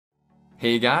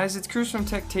Hey guys, it's Chris from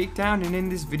TechTakedown, and in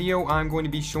this video I'm going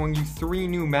to be showing you 3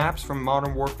 new maps from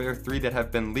Modern Warfare 3 that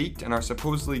have been leaked and are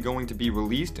supposedly going to be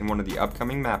released in one of the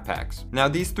upcoming map packs. Now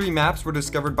these 3 maps were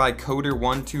discovered by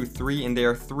Coder123 and they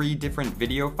are 3 different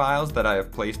video files that I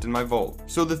have placed in my vault.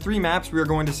 So the 3 maps we are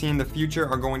going to see in the future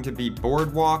are going to be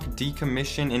Boardwalk,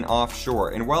 Decommission, and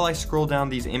Offshore, and while I scroll down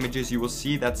these images you will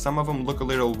see that some of them look a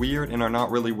little weird and are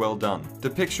not really well done. The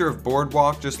picture of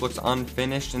Boardwalk just looks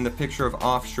unfinished and the picture of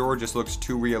Offshore just looks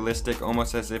too realistic,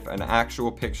 almost as if an actual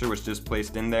picture was just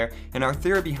placed in there. And our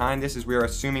theory behind this is we are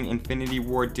assuming Infinity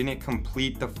Ward didn't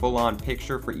complete the full-on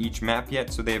picture for each map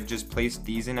yet, so they have just placed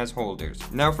these in as holders.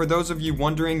 Now for those of you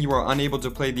wondering, you are unable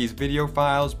to play these video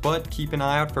files, but keep an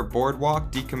eye out for Boardwalk,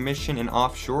 Decommission, and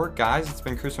Offshore. Guys, it's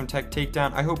been Chris from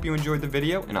TechTakedown. I hope you enjoyed the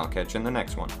video, and I'll catch you in the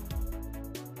next one.